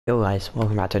Yo guys,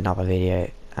 welcome back to another video,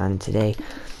 and today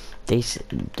this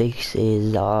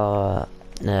is our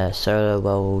solo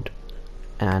world,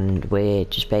 and we're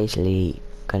just basically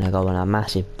gonna go on a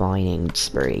massive mining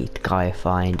spree to go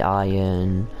find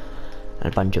iron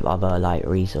and a bunch of other like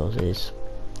resources.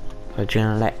 We're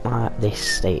gonna let this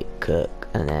steak cook,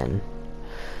 and then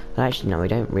actually no, we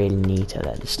don't really need to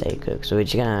let the steak cook, so we're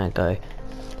just gonna go.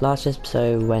 Last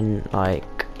episode went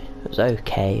like it was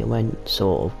okay, it went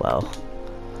sort of well.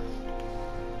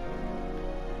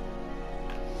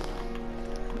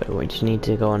 But we just need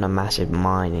to go on a massive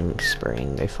mining spree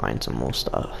and go find some more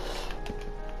stuff.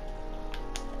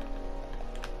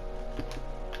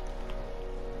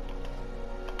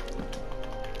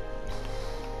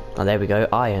 Oh, there we go,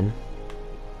 iron.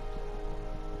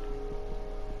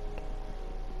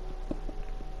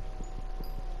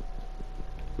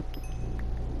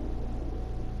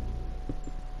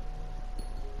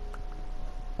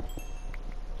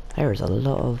 There is a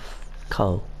lot of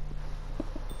coal.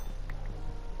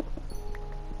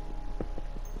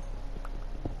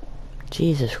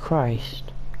 Jesus Christ.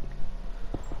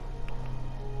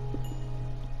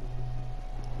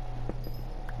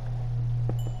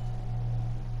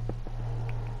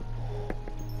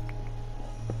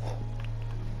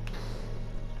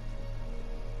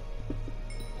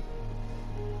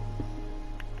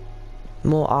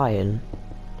 More iron.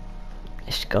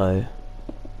 Let's go.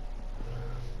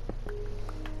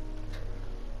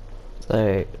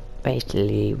 So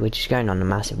basically we're just going on a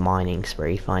massive mining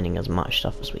spree, finding as much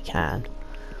stuff as we can.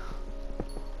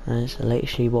 And it's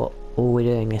literally what all we're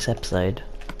doing this episode.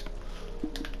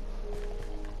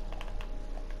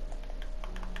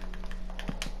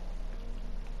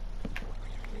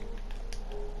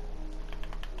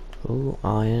 Oh,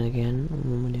 iron again. What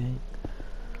am I doing?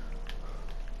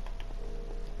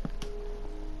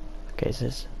 Okay, so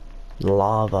this is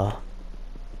lava.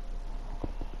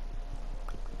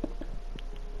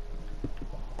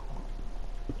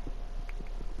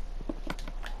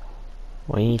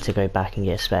 We need to go back and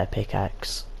get a spare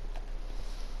pickaxe.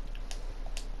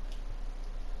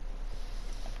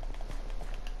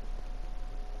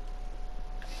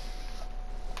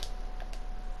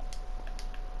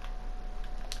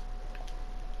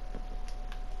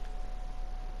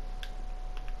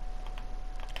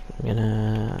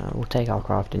 We'll take our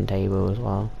crafting table as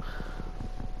well.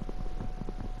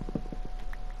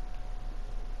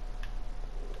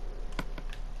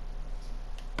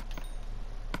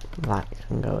 That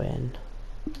can go in.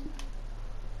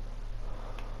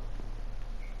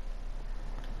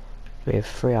 We have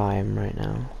 3 iron right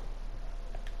now.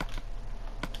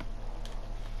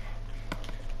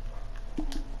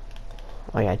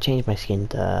 Oh yeah, I changed my skin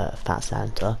to Fat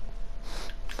Santa.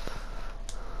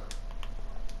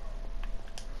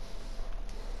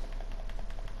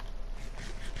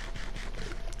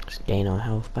 Let's gain our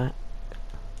health back.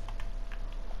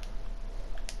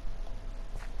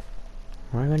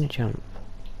 Where am I going to jump?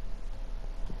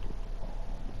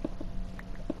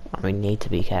 We need to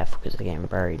be careful because they're getting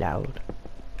very loud.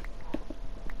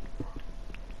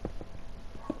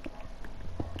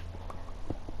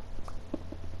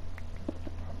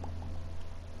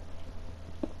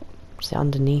 Is it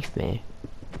underneath me?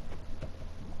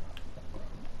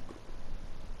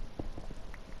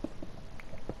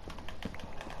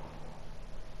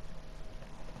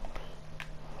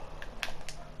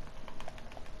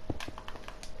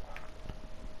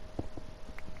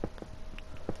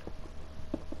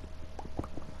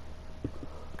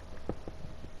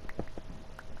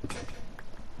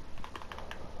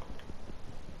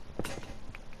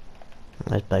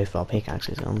 There's both our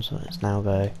pickaxes on, so let's now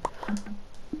go.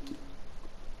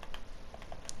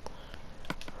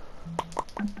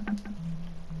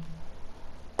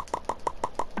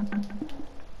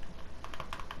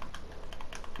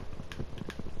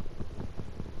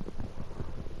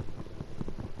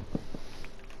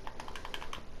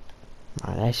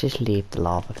 Right, let's just leave the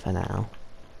lava for now.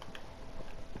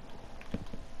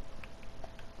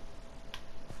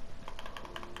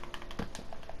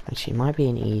 Actually, it might be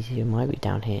an easy, it might be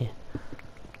down here.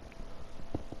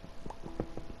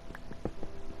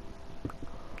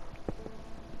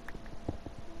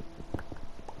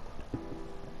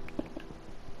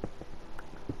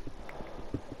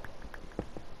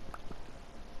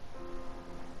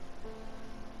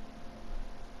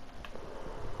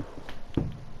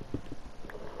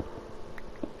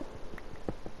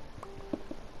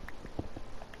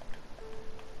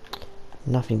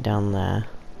 Nothing down there.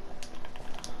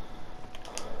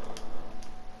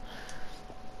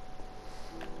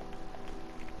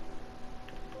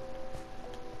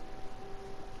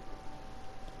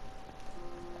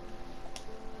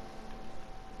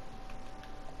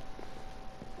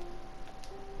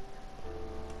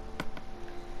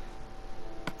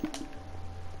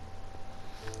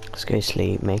 Let's go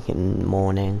sleep, make it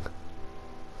morning.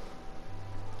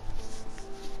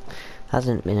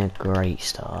 Hasn't been a great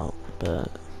start,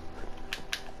 but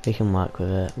we can work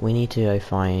with it. We need to go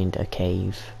find a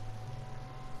cave.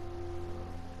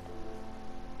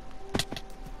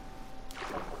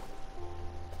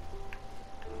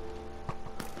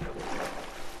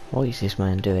 What is this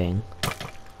man doing?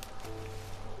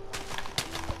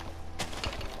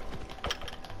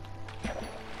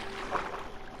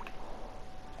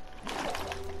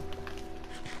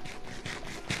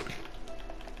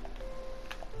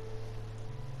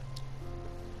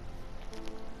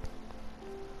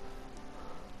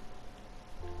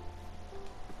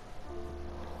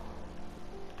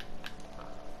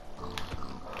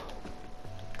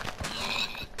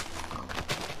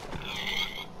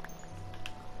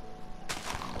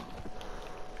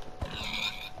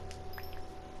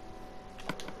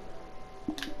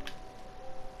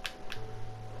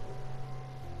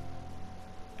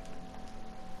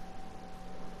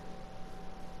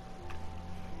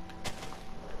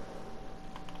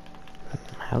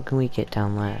 How can we get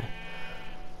down there?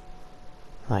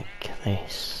 Like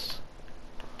this.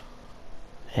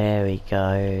 There we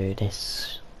go.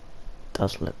 This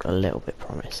does look a little bit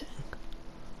promising.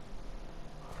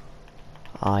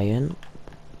 Iron.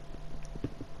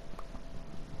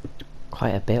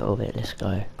 Quite a bit of it, let's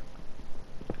go.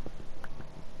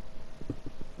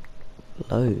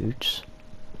 Loads.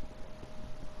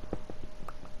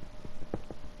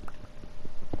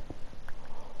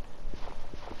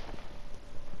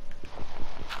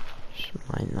 Just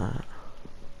mine that.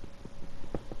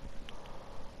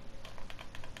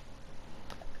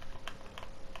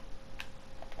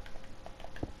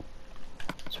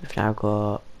 So we've now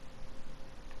got,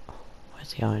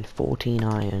 where's the iron? 14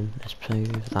 iron. Let's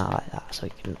move that like that so we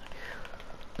can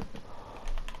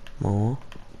more.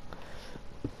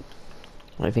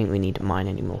 I don't think we need to mine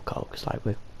any more coal because like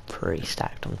we're pretty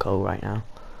stacked on coal right now.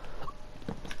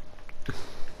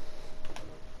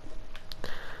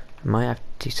 Might have to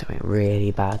do something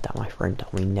really bad that my friend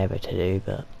told me never to do,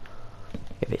 but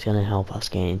if it's gonna help us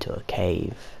get into a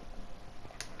cave,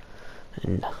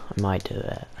 then I might do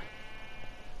it.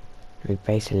 We're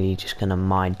basically just gonna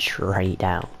mine straight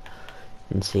down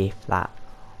and see if that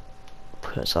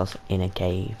puts us in a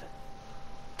cave.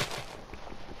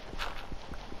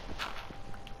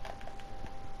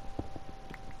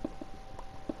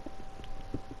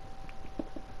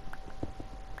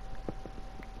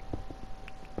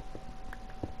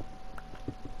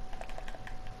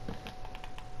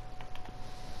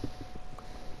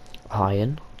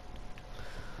 Iron.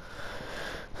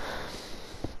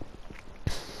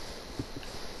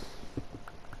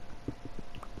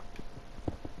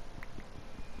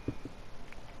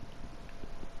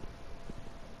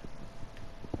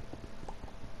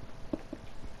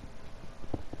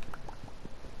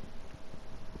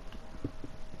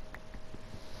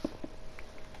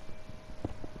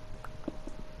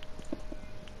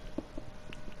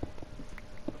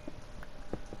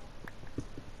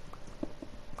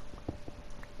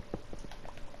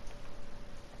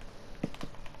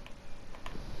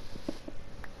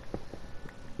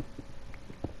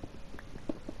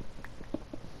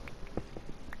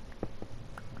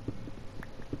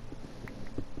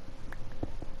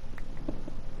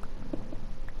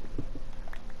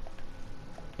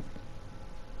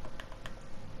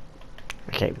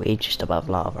 Okay, we're just above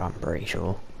lava, I'm pretty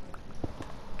sure.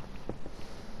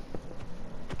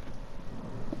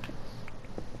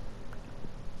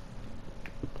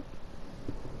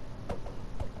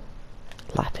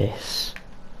 Lapis.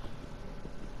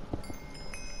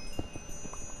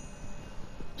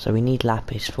 So we need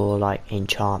lapis for like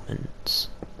enchantments.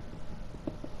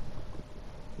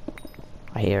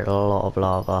 I hear a lot of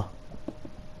lava.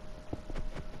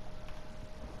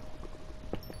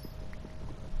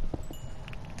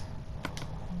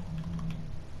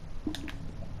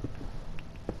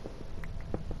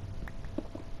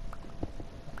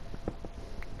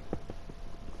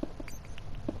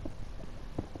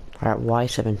 We're at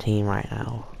Y17 right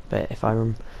now, but if I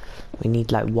we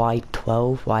need like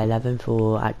Y12, Y11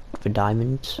 for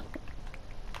diamonds.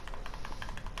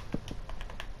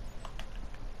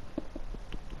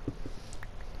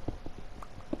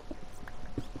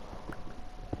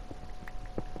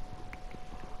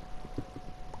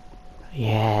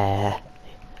 Yeah.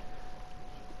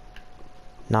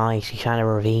 Nice, he found a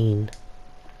ravine.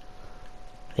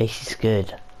 This is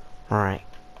good. Alright.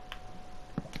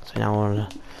 So now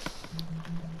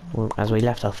as we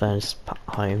left our furnace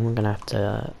home, we're gonna have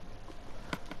to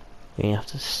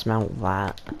smelt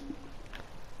that.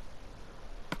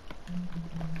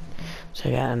 So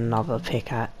get another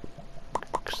pickaxe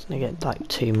Just gonna get like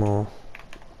 2 more.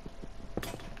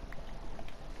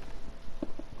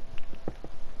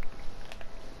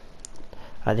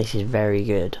 Oh, this is very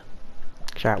good.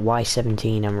 So we're at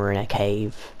Y17 and we're in a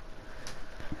cave.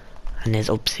 And there's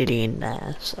obsidian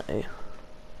there, so... a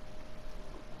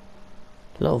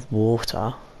lot of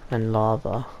water and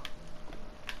lava.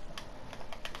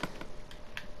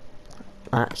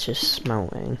 That's just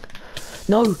smelting.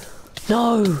 No!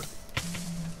 No!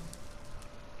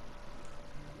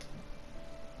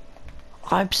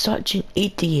 I'm such an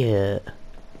idiot.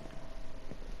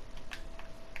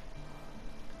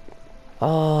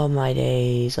 Oh my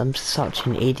days, I'm such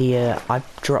an idiot.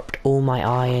 I've dropped all my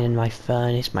iron in my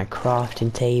furnace, my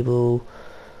crafting table.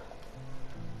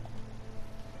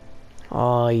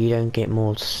 Oh, you don't get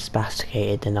more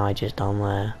sophisticated than I just done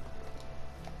there.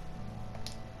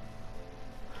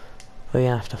 We're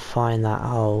gonna have to find that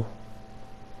hole.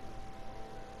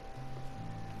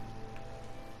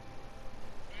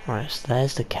 Right, so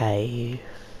there's the cave.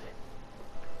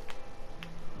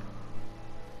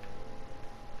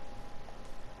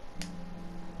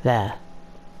 There.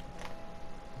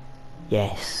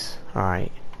 Yes,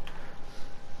 alright.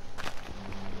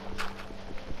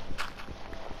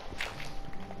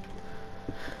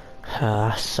 Oh,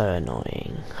 that's so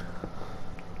annoying.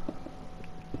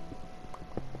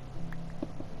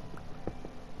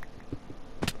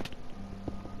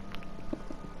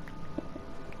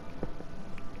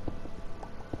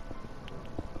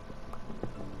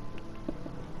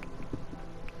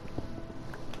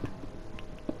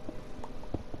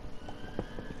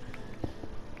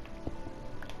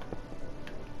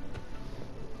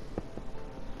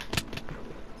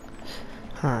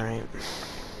 Alright.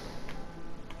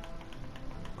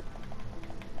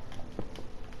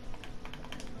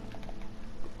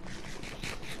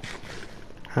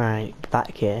 Alright,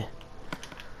 back here.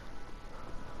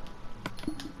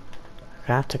 We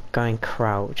have to go and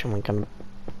crouch and we can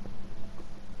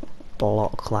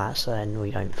block that so then we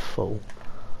don't fall.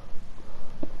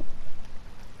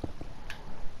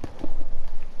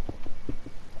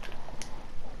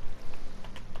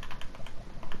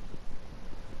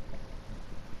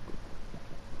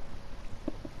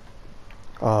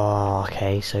 Oh,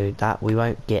 okay, so that we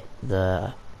won't get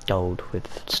the gold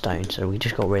with stone, so we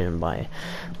just got ridden by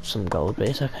some gold, but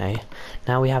it's okay.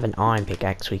 Now we have an iron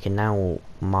pickaxe, we can now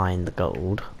mine the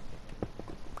gold.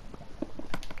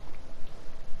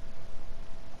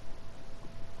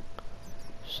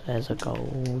 So there's a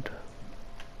gold.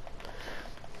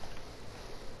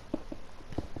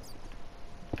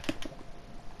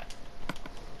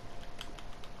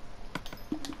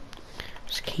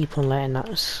 Just keep on letting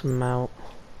that smelt.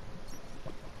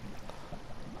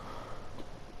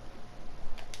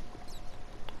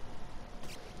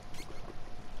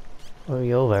 Well,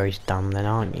 you're very dumb then,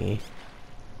 aren't you?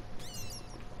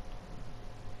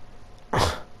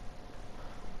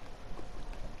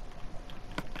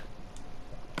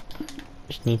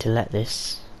 Just need to let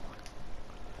this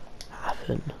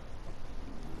happen.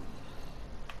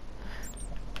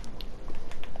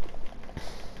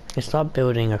 Let's start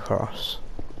building across.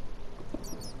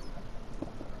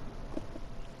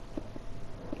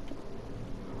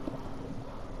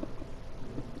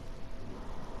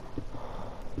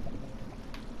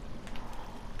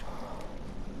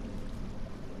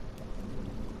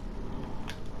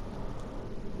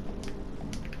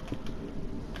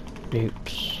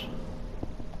 Oops.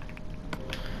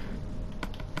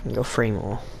 We got 3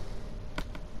 more.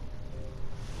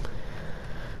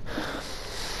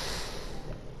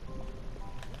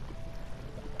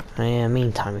 And in the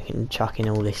meantime we can chuck in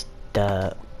all this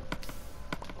dirt.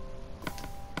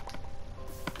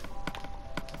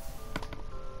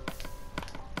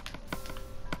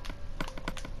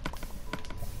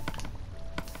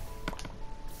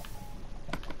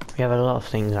 We have a lot of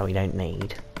things that we don't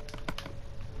need.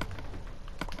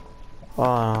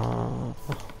 Oh,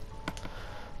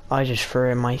 I just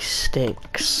threw in my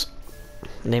sticks.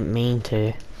 I didn't mean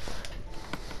to.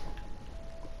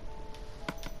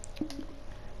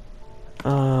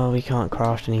 Oh, we can't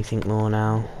craft anything more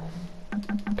now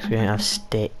because we don't have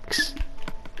sticks.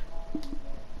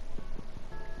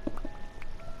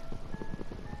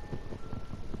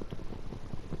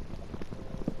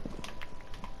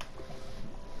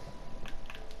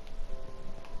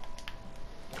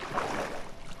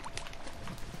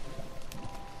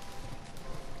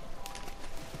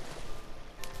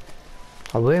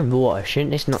 Oh, we're in water.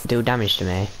 Shouldn't this not deal damage to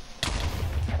me?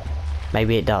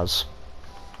 Maybe it does.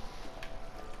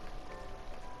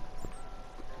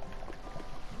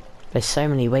 There's so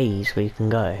many ways we can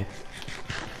go.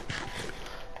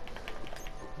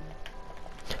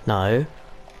 No.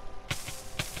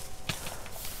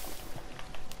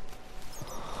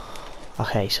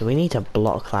 Okay, so we need to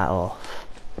block that off.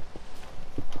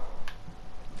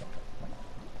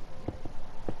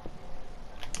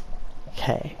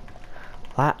 Okay,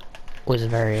 that was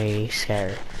very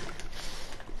scary. Do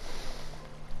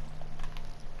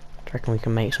you reckon we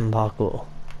can make some parkour?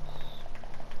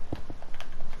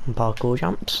 Some parkour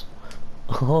jumps?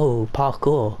 Oh,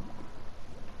 parkour.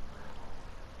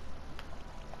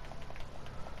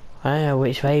 I don't know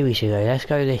which way we should go. Let's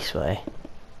go this way.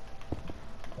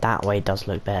 That way does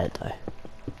look better though.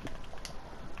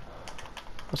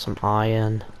 Got some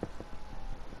iron.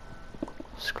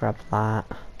 Let's grab that.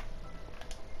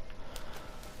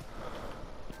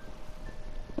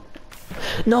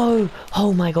 No!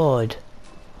 Oh my god!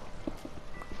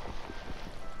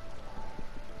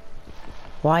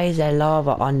 Why is there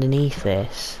lava underneath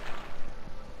this?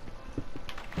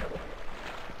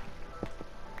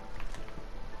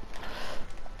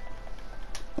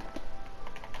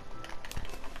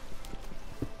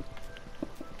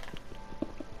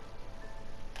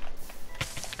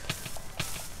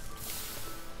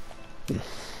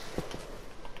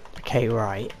 Okay,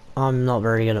 right. I'm not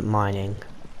very good at mining.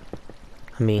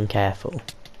 I'm being careful.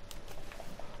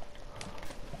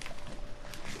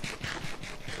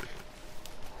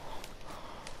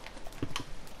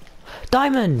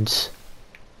 Diamonds!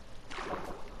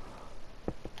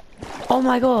 Oh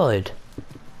my god!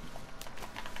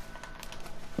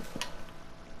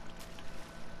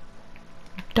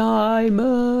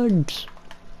 Diamonds!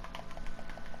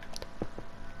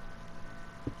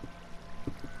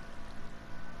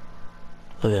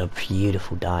 Look at the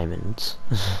beautiful diamonds.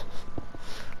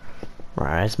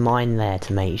 Right, there's mine there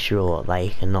to make sure they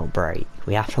cannot break.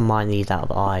 We have to mine these out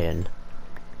of iron.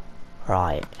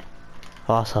 Right.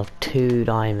 I also have 2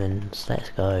 diamonds. Let's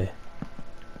go.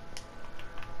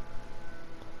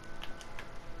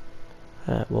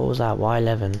 What was that? Why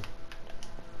 11?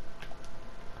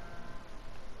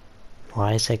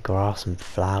 Why is there grass and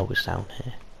flowers down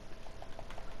here?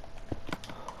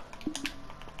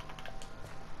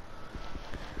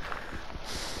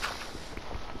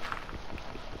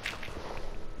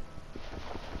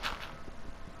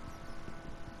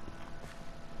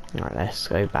 Right, let's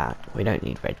go back. We don't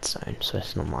need redstone, so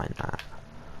let's not mind that.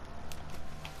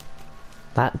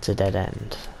 That's a dead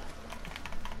end.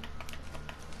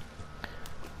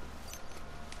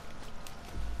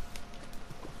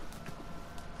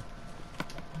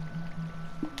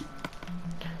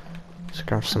 Let's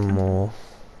grab some more.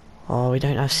 Oh, we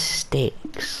don't have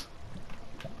sticks.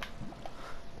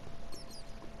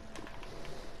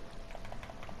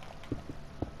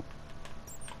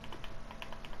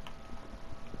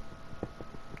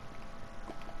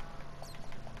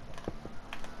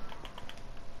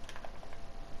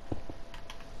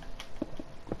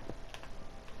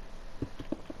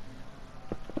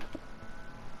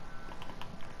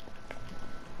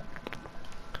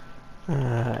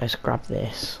 Let's grab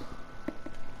this.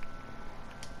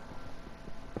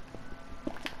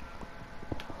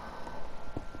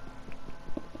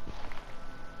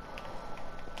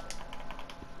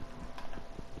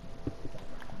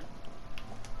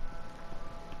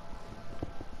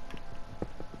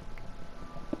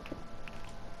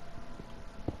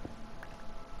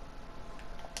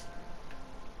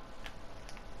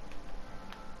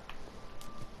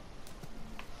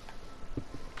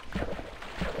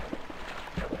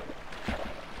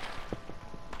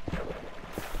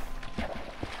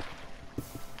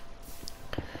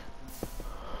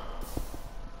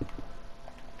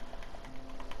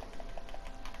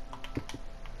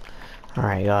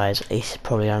 Alright guys, this is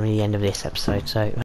probably only the end of this episode, so